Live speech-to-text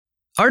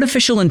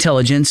Artificial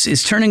intelligence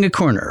is turning a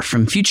corner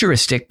from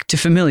futuristic to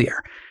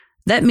familiar.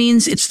 That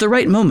means it's the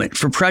right moment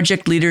for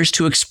project leaders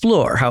to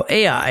explore how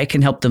AI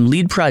can help them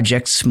lead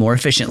projects more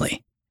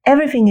efficiently.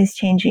 Everything is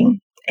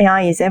changing.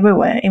 AI is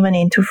everywhere, even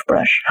in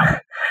toothbrush.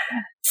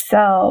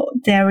 So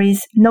there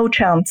is no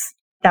chance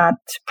that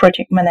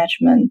project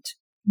management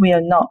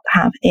will not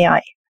have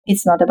AI.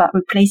 It's not about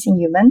replacing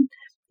human.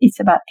 It's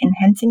about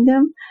enhancing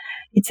them.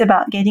 It's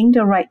about getting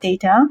the right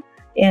data.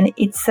 And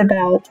it's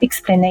about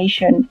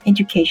explanation,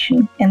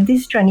 education. And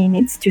this journey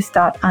needs to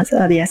start as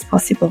early as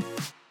possible.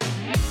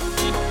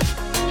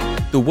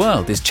 The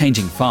world is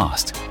changing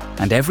fast,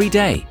 and every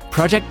day,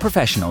 project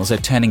professionals are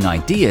turning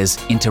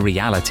ideas into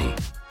reality,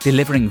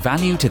 delivering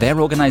value to their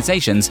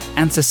organizations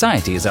and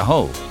society as a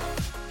whole.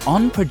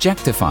 On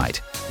Projectified,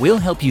 we'll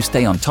help you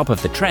stay on top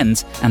of the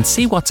trends and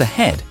see what's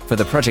ahead for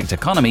the project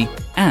economy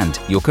and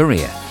your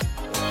career.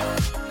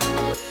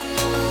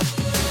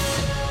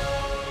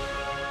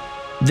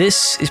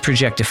 This is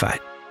Projectified.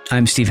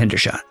 I'm Steve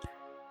Hendershot.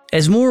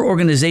 As more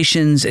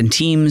organizations and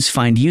teams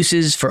find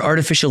uses for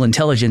artificial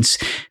intelligence,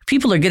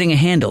 people are getting a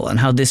handle on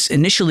how this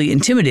initially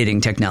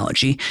intimidating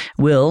technology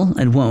will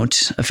and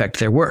won't affect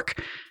their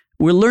work.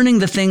 We're learning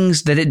the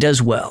things that it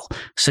does well,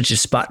 such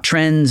as spot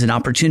trends and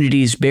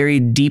opportunities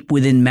buried deep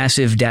within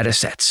massive data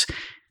sets.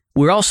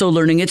 We're also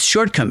learning its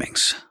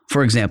shortcomings.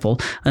 For example,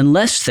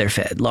 unless they're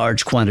fed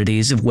large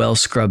quantities of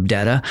well-scrubbed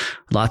data,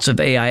 lots of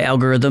AI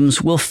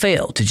algorithms will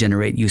fail to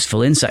generate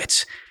useful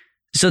insights.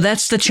 So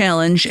that's the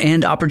challenge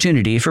and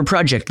opportunity for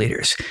project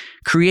leaders,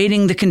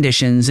 creating the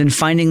conditions and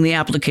finding the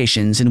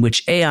applications in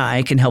which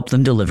AI can help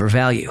them deliver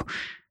value.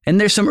 And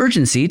there's some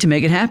urgency to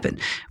make it happen,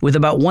 with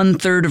about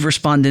 1/3 of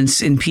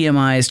respondents in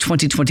PMI's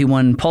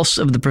 2021 Pulse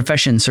of the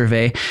Profession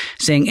survey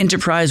saying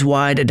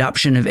enterprise-wide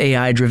adoption of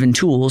AI-driven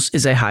tools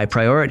is a high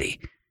priority.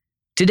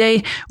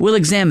 Today, we'll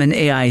examine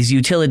AI's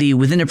utility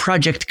within a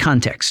project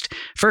context,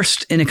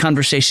 first in a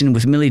conversation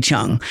with Millie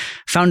Chung,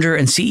 founder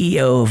and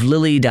CEO of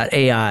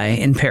Lily.ai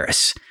in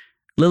Paris.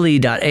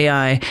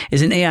 Lily.ai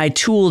is an AI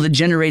tool that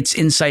generates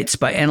insights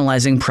by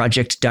analyzing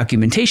project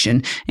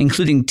documentation,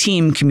 including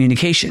team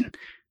communication.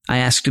 I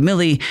asked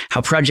Millie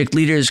how project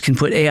leaders can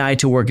put AI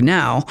to work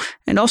now,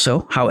 and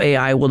also how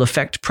AI will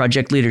affect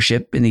project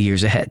leadership in the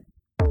years ahead.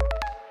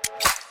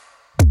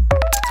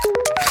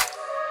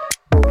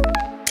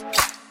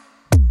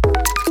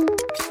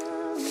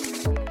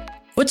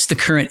 What's the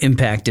current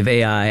impact of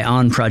AI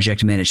on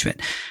project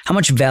management? How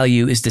much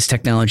value is this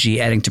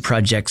technology adding to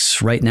projects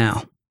right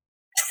now?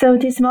 So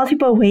there's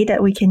multiple ways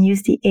that we can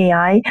use the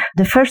AI.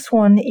 The first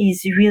one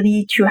is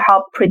really to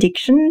help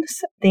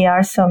predictions. There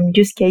are some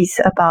use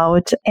cases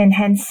about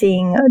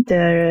enhancing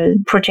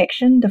the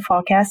projection, the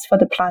forecast for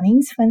the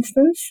plannings, for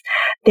instance.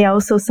 There are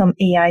also some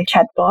AI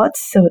chatbots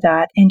so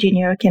that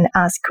engineer can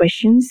ask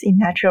questions in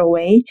natural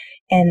way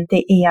and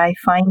the AI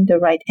find the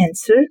right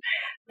answer.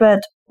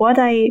 But what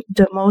I'm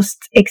the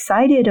most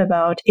excited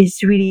about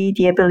is really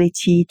the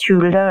ability to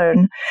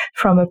learn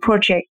from a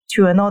project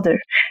to another,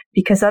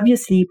 because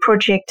obviously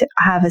projects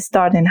have a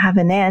start and have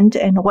an end.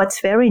 And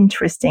what's very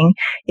interesting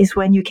is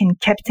when you can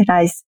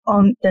capitalize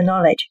on the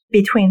knowledge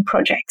between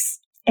projects.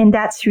 And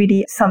that's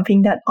really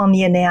something that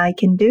only an AI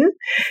can do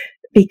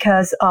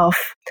because of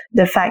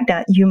the fact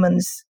that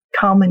humans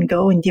come and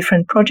go in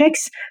different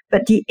projects,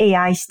 but the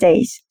AI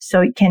stays.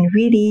 So it can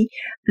really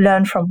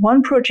learn from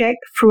one project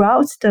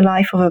throughout the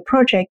life of a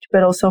project,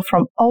 but also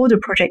from all the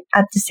projects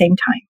at the same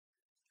time.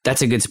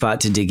 That's a good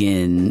spot to dig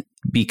in,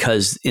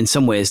 because in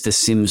some ways this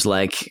seems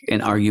like an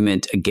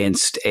argument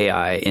against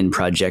AI in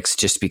projects,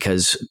 just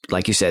because,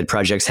 like you said,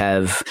 projects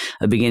have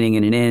a beginning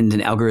and an end,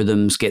 and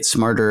algorithms get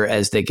smarter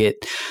as they get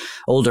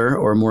older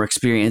or more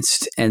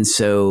experienced. And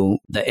so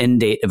the end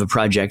date of a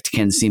project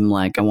can seem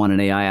like, I want an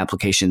AI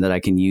application that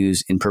I can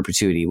use in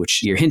perpetuity,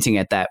 which you're hinting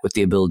at that with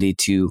the ability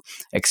to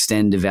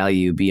extend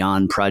value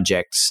beyond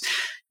projects.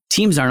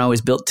 Teams aren't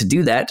always built to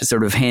do that, to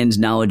sort of hand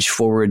knowledge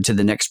forward to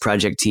the next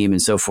project team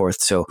and so forth.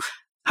 So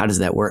how does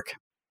that work?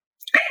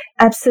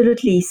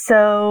 Absolutely.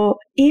 So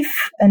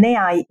if an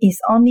AI is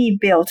only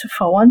built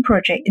for one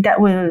project, that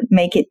will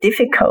make it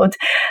difficult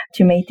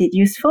to make it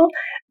useful.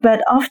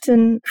 But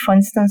often, for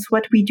instance,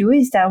 what we do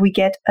is that we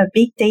get a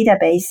big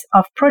database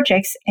of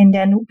projects and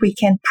then we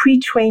can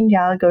pre-train the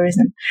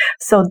algorithm.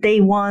 So day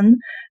one,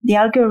 the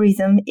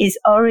algorithm is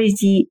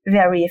already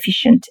very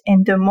efficient.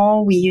 And the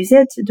more we use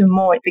it, the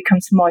more it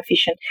becomes more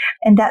efficient.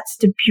 And that's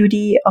the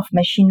beauty of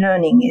machine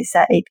learning, is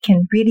that it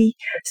can really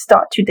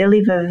start to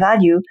deliver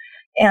value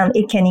and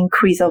it can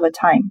increase over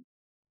time.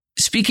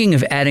 Speaking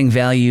of adding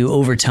value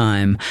over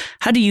time,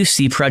 how do you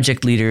see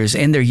project leaders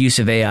and their use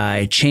of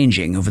AI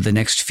changing over the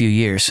next few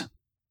years?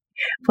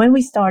 When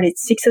we started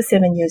 6 or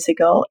 7 years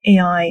ago,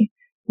 AI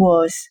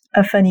was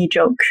a funny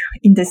joke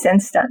in the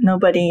sense that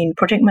nobody in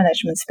project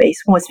management space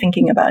was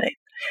thinking about it.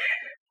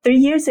 3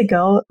 years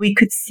ago, we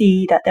could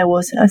see that there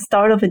was a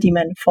start of a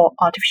demand for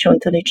artificial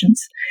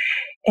intelligence.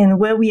 And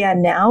where we are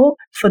now,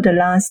 for the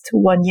last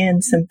 1 year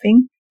and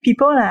something,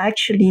 people are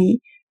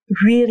actually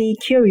really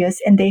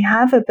curious and they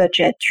have a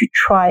budget to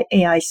try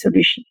AI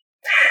solution.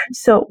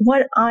 So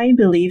what I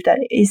believe that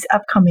is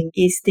upcoming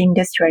is the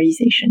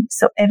industrialization.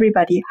 So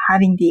everybody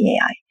having the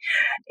AI.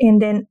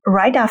 And then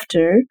right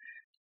after,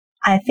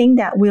 I think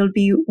that we'll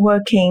be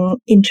working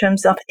in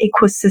terms of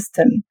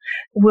ecosystem.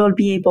 We'll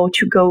be able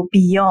to go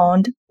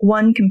beyond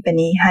one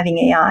company having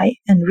AI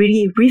and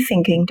really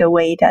rethinking the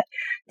way that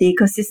the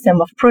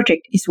ecosystem of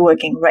project is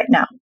working right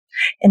now.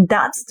 And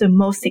that's the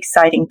most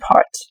exciting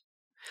part.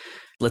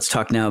 Let's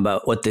talk now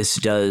about what this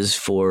does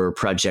for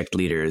project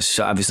leaders.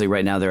 So obviously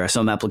right now there are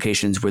some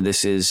applications where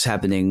this is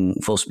happening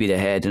full speed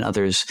ahead and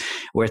others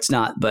where it's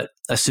not. But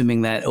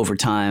assuming that over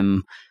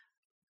time,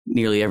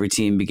 nearly every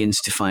team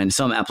begins to find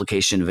some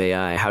application of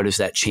AI, how does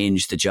that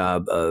change the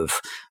job of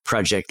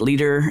project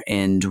leader?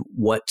 And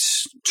what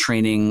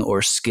training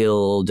or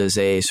skill does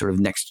a sort of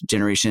next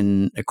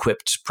generation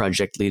equipped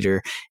project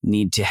leader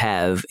need to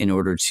have in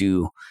order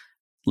to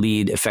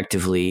lead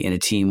effectively in a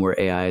team where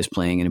AI is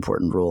playing an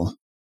important role?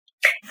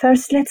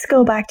 First, let's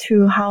go back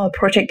to how a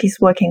project is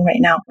working right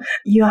now.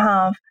 You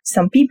have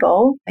some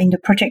people in the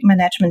project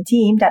management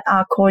team that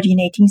are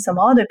coordinating some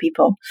other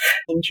people,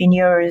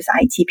 engineers,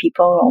 IT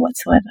people, or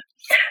whatsoever.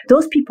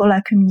 Those people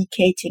are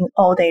communicating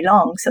all day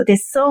long. So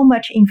there's so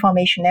much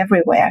information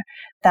everywhere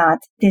that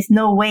there's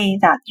no way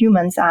that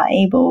humans are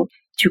able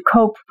to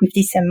cope with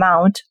this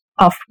amount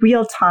of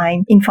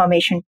real-time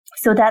information.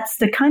 So that's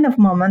the kind of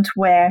moment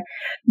where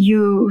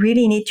you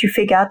really need to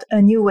figure out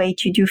a new way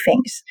to do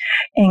things.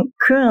 And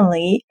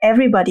currently,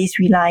 everybody's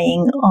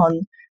relying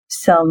on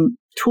some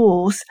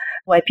tools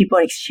where people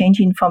exchange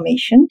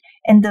information.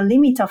 And the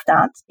limit of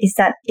that is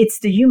that it's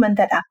the human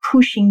that are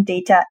pushing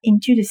data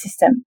into the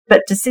system,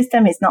 but the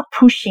system is not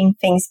pushing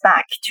things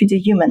back to the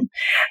human.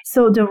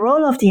 So the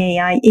role of the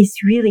AI is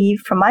really,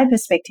 from my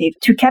perspective,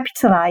 to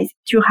capitalize,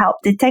 to help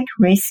detect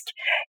risk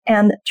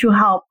and to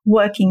help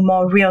working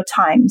more real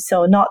time.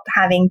 So not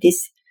having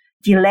this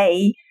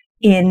delay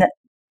in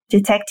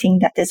detecting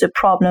that there's a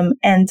problem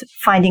and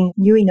finding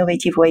new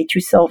innovative way to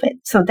solve it.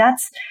 So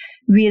that's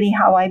really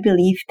how I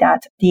believe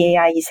that the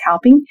AI is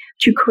helping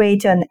to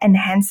create an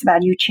enhanced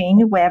value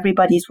chain where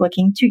everybody is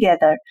working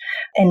together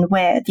and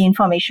where the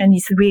information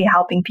is really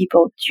helping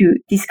people to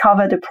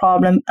discover the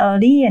problem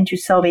early and to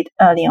solve it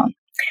early on.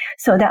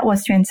 So that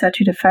was to answer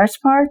to the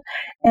first part.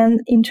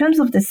 And in terms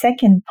of the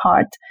second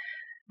part,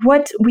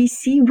 what we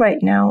see right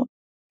now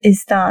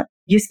is that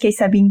use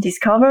cases are being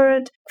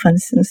discovered. For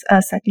instance,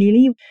 us at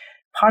Lilly,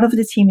 part of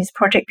the team is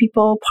project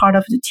people, part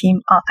of the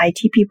team are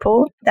IT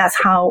people. That's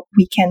how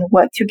we can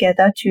work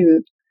together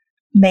to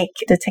make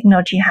the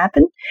technology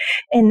happen.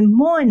 And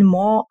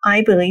more,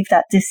 I believe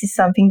that this is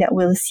something that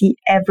we'll see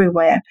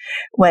everywhere,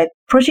 where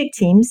project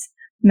teams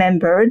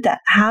members that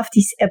have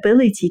this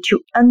ability to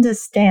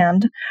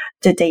understand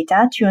the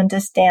data, to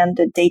understand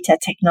the data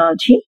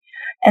technology,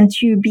 and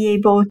to be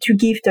able to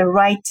give the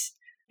right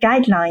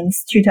guidelines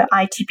to the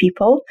IT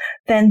people,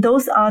 then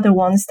those are the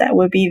ones that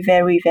will be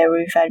very,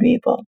 very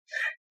valuable.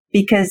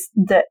 Because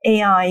the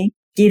AI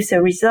gives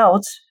a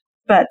result,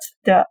 but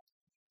the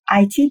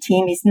IT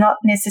team is not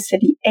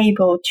necessarily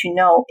able to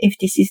know if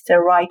this is the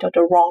right or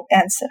the wrong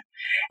answer.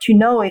 To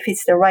know if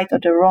it's the right or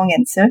the wrong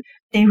answer,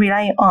 they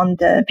rely on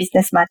the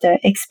business matter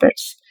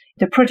experts.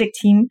 The project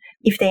team,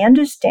 if they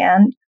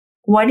understand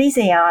what is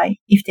AI,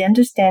 if they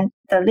understand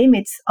the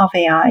limits of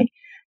AI,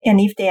 and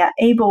if they are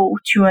able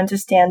to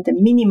understand the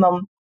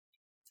minimum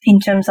in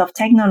terms of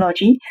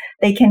technology,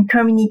 they can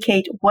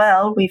communicate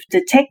well with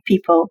the tech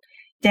people,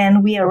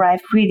 then we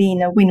arrive really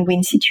in a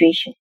win-win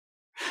situation.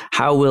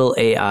 How will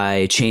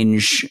AI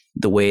change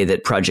the way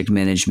that project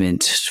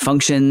management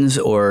functions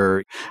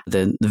or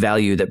the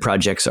value that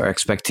projects are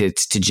expected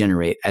to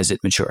generate as it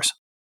matures?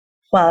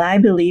 Well, I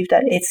believe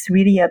that it's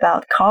really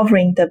about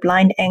covering the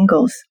blind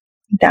angles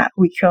that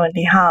we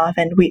currently have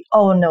and we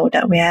all know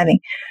that we're having.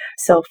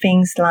 So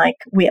things like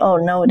we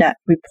all know that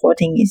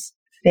reporting is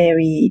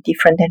very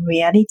different than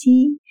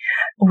reality.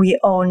 We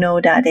all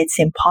know that it's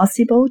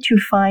impossible to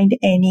find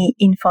any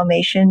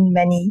information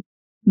many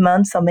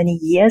months or many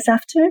years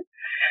after.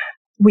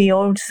 We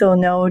also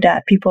know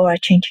that people are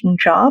changing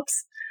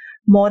jobs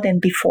more than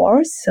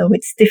before, so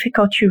it's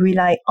difficult to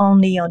rely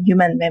only on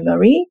human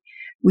memory.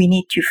 We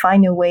need to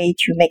find a way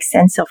to make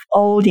sense of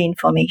all the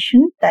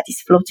information that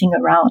is floating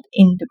around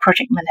in the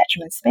project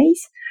management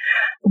space.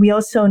 We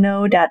also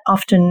know that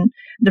often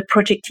the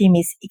project team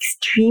is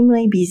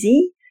extremely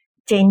busy.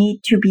 They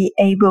need to be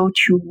able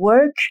to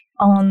work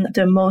on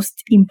the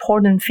most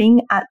important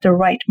thing at the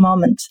right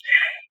moment.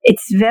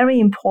 It's very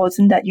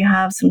important that you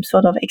have some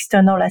sort of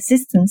external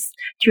assistance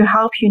to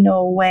help you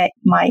know where it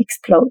might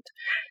explode.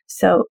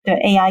 So the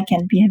AI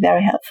can be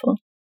very helpful.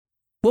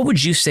 What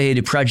would you say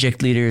to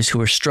project leaders who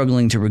are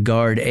struggling to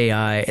regard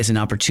AI as an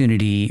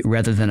opportunity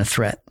rather than a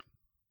threat?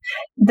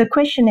 The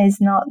question is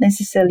not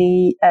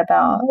necessarily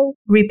about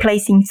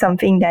replacing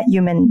something that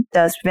human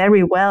does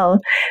very well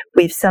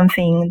with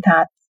something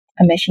that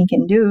a machine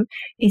can do.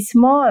 It's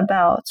more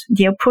about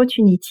the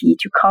opportunity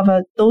to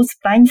cover those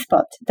blind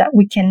spots that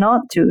we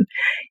cannot do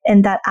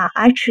and that are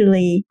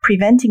actually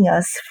preventing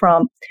us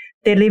from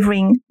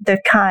delivering the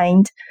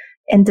kind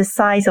and the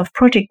size of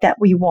project that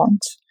we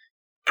want.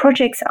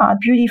 projects are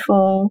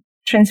beautiful,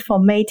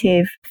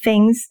 transformative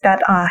things that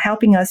are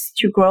helping us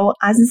to grow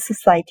as a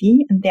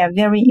society, and they are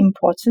very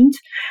important.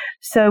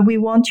 So we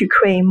want to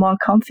create more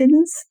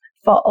confidence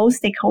for all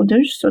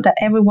stakeholders so that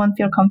everyone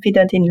feels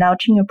confident in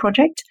launching a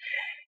project.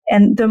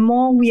 And the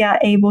more we are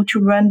able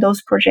to run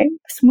those projects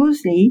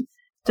smoothly,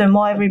 the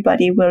more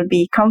everybody will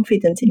be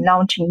confident in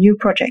launching new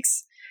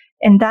projects.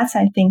 And that's,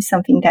 I think,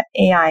 something that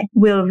AI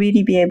will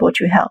really be able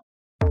to help.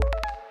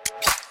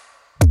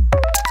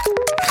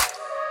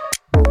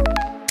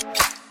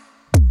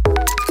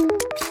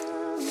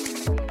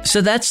 So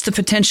that's the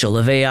potential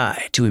of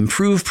AI to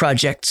improve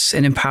projects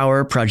and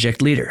empower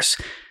project leaders.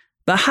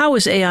 But how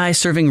is AI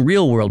serving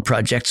real-world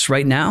projects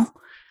right now?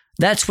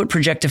 That's what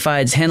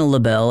Projectified's Hannah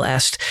LaBelle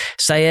asked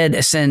Syed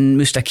Ehsan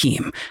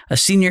Mustaqim, a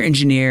senior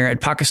engineer at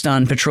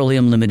Pakistan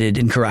Petroleum Limited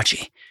in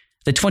Karachi.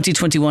 The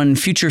 2021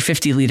 Future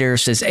 50 leader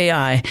says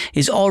AI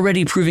is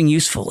already proving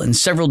useful in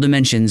several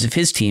dimensions of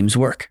his team's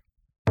work.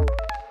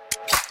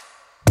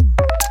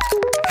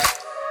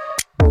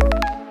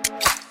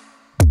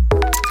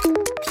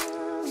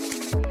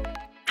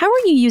 How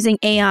are you using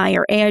AI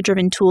or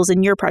AI-driven tools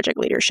in your project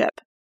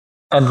leadership?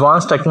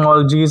 Advanced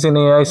technologies in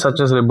AI such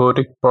as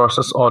robotic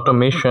process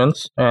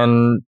automations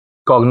and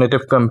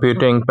cognitive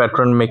computing,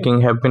 pattern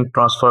making have been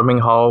transforming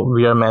how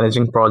we are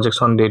managing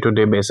projects on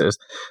day-to-day basis.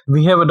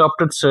 We have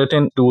adopted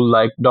certain tools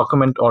like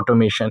document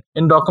automation.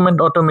 In document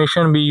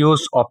automation, we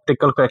use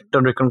optical character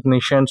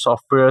recognition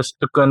softwares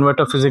to convert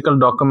a physical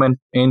document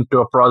into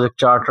a project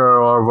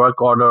charter or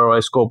work order or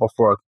a scope of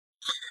work.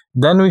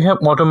 Then we have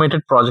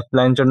automated project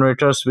plan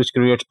generators, which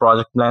creates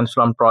project plans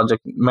from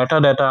project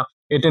metadata.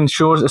 It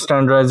ensures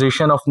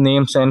standardization of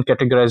names and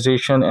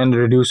categorization and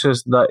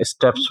reduces the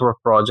steps for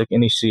project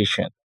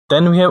initiation.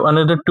 Then we have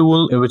another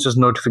tool, which is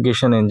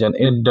Notification Engine.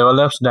 It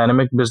develops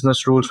dynamic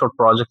business rules for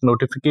project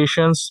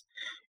notifications.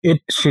 It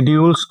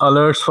schedules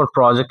alerts for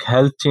project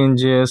health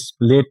changes,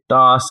 late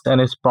tasks, and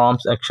it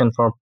prompts action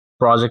for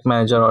project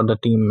manager or the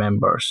team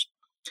members.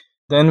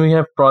 Then we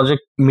have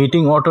project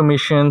meeting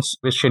automations,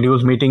 which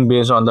schedules meeting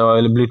based on the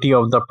availability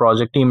of the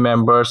project team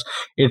members.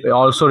 It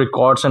also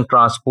records and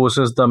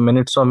transposes the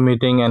minutes of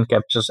meeting and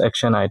captures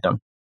action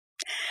item.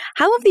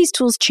 How have these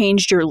tools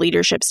changed your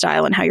leadership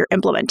style and how you're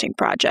implementing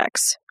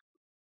projects?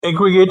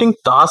 Aggregating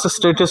task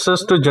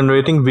statuses to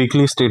generating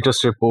weekly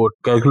status report,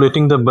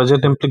 calculating the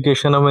budget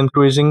implication of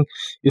increasing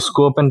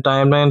scope and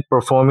timeline,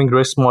 performing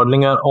risk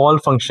modeling are all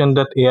functions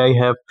that AI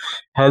have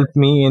helped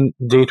me in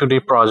day-to-day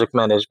project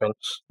management.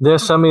 There are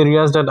some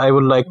areas that I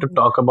would like to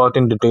talk about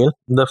in detail.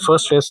 The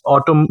first is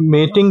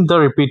automating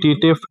the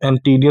repetitive and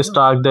tedious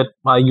tasks that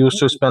I used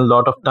to spend a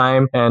lot of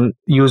time and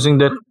using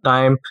that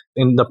time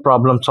in the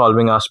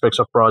problem-solving aspects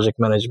of project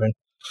management.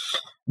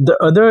 The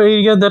other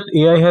area that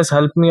AI has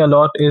helped me a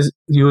lot is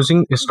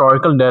using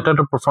historical data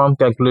to perform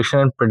calculation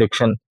and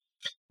prediction.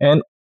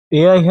 And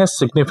AI has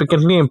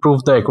significantly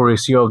improved the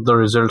accuracy of the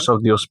results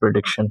of those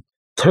predictions.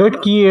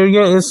 Third key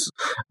area is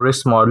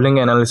risk modeling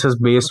analysis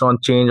based on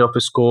change of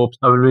scope,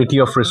 availability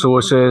of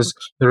resources,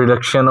 the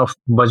reduction of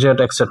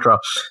budget, etc.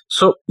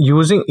 So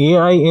using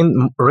AI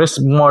in risk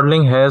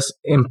modeling has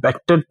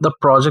impacted the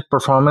project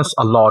performance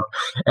a lot.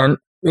 And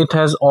it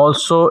has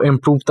also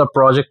improved the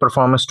project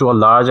performance to a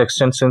large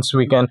extent since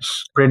we can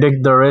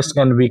predict the risk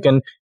and we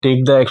can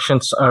take the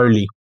actions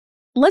early.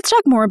 Let's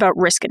talk more about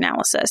risk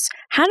analysis.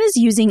 How does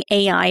using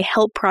AI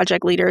help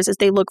project leaders as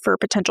they look for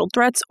potential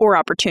threats or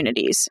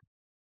opportunities?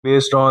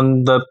 Based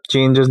on the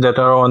changes that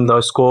are on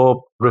the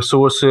scope,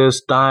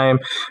 resources, time,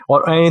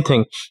 or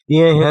anything,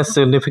 AI has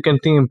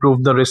significantly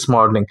improved the risk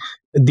modeling.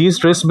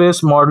 These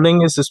risk-based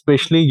modeling is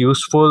especially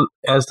useful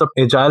as the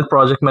agile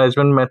project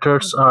management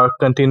methods are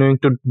continuing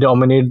to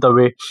dominate the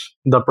way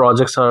the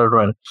projects are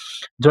run.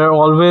 There are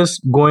always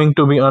going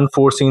to be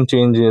unforeseen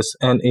changes,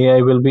 and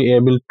AI will be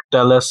able to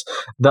tell us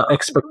the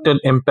expected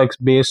impacts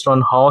based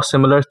on how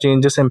similar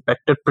changes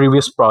impacted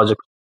previous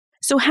projects.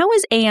 So how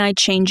is AI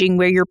changing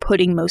where you're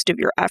putting most of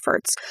your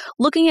efforts?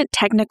 Looking at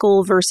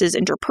technical versus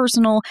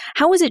interpersonal,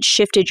 how has it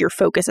shifted your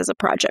focus as a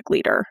project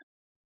leader?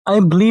 I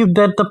believe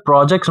that the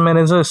project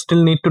managers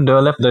still need to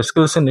develop the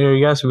skills in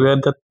areas where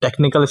the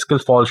technical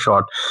skills fall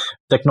short.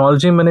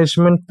 Technology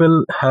management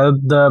will help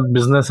the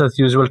business as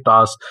usual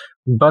tasks,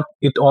 but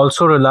it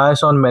also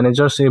relies on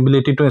managers'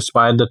 ability to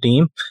inspire the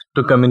team,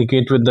 to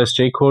communicate with the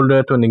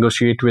stakeholder, to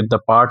negotiate with the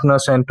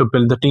partners, and to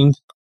build the team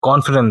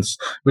confidence,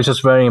 which is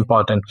very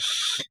important.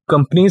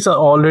 Companies are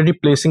already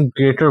placing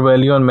greater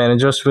value on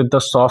managers with the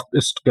soft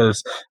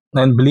skills.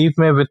 And believe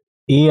me, with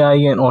AI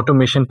and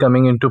automation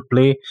coming into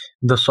play,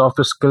 the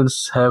soft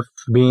skills have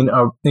been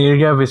an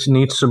area which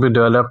needs to be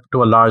developed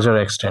to a larger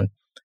extent.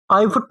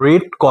 I would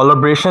rate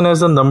collaboration as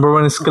the number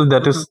one skill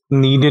that is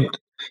needed.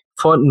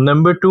 For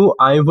number two,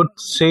 I would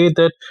say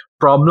that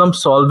problem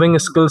solving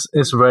skills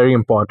is very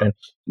important.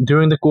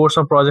 During the course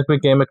of project, we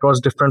came across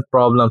different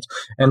problems,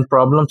 and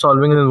problem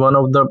solving is one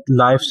of the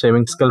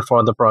life-saving skills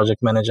for the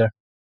project manager.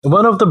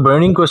 One of the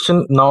burning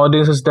questions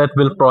nowadays is that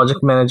will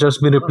project managers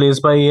be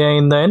replaced by AI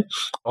in the end?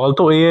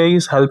 Although AI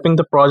is helping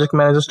the project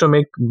managers to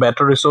make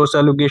better resource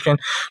allocation,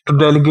 to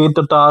delegate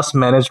the tasks,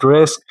 manage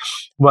risk,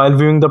 while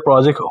viewing the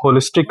project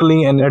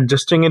holistically and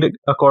adjusting it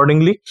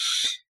accordingly.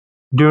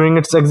 During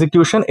its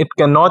execution, it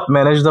cannot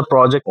manage the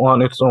project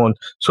on its own.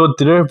 So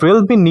there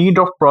will be need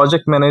of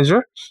project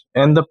manager,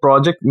 and the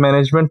project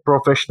management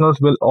professionals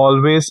will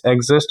always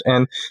exist,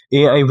 and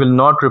AI will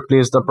not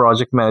replace the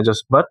project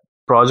managers. But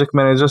project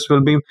managers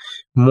will be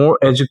more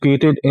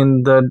educated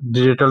in the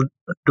digital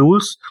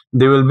tools.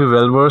 They will be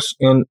well versed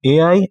in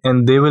AI,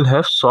 and they will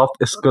have soft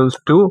skills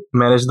to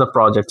manage the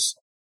projects.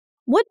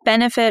 What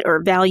benefit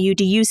or value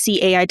do you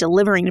see AI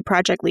delivering to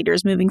project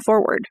leaders moving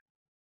forward?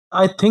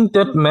 I think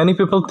that many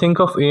people think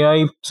of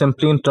AI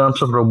simply in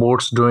terms of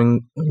robots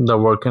doing the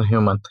work in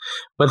human,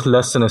 but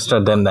less sinister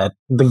than that.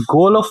 The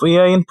goal of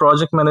AI in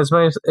project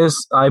management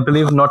is, I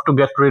believe, not to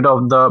get rid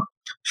of the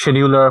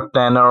scheduler,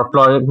 planner, or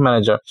project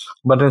manager,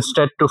 but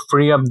instead to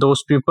free up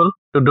those people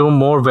to do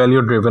more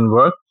value-driven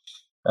work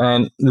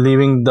and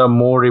leaving the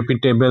more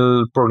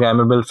repeatable,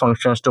 programmable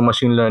functions to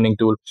machine learning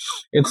tool.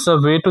 It's a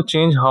way to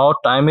change how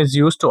time is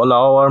used to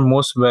allow our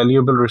most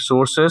valuable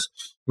resources,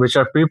 which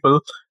are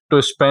people,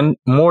 to spend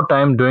more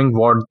time doing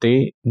what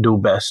they do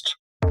best.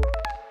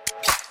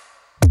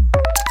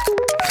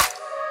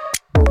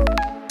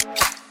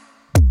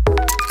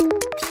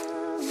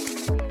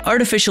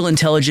 Artificial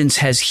intelligence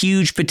has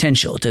huge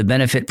potential to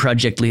benefit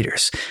project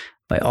leaders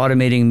by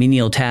automating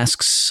menial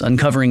tasks,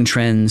 uncovering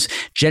trends,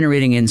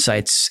 generating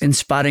insights, and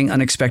spotting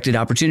unexpected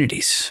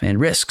opportunities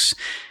and risks.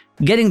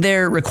 Getting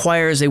there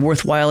requires a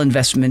worthwhile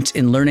investment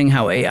in learning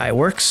how AI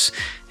works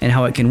and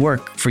how it can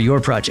work for your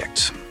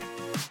project.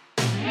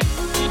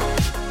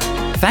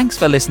 Thanks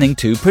for listening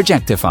to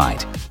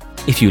Projectified.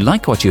 If you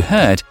like what you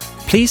heard,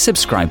 please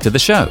subscribe to the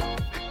show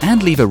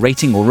and leave a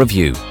rating or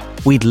review.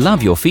 We'd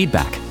love your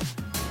feedback.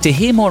 To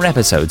hear more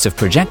episodes of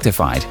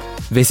Projectified,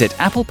 visit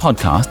Apple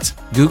Podcasts,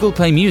 Google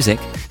Play Music,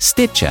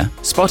 Stitcher,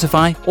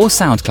 Spotify, or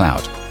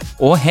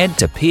SoundCloud, or head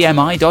to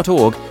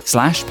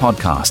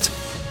pmi.org/podcast.